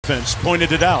Defense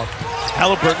pointed it out.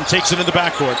 Halliburton takes it in the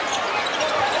backcourt.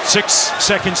 6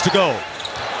 seconds to go.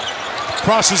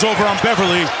 Crosses over on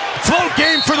Beverly. Float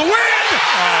game for the win!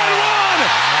 And-1!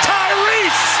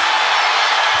 Tyrese!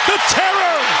 The terror!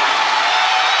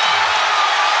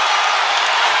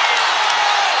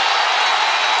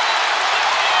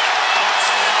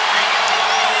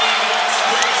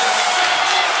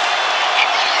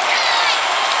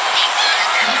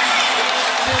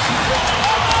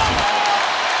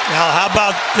 Now, how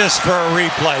about this for a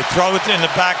replay? Throw it in the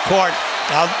backcourt.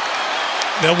 Now,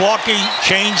 Milwaukee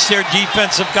changed their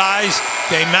defensive guys.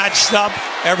 They matched up.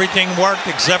 Everything worked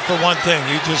except for one thing.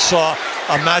 You just saw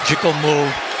a magical move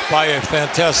by a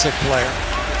fantastic player.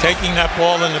 Taking that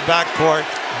ball in the backcourt,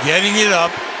 getting it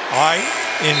up, all right,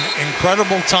 in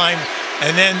incredible time,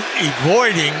 and then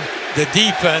avoiding the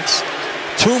defense.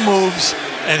 2 moves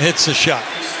and hits the shot.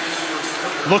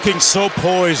 Looking so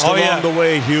poised along the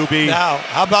way, Hubie. Now,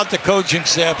 how about the coaching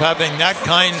staff having that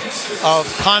kind of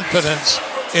confidence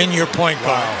in your point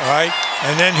guard, all right?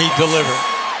 And then he delivered.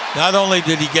 Not only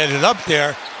did he get it up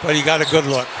there, but he got a good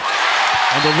look.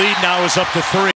 And the lead now is up to 3.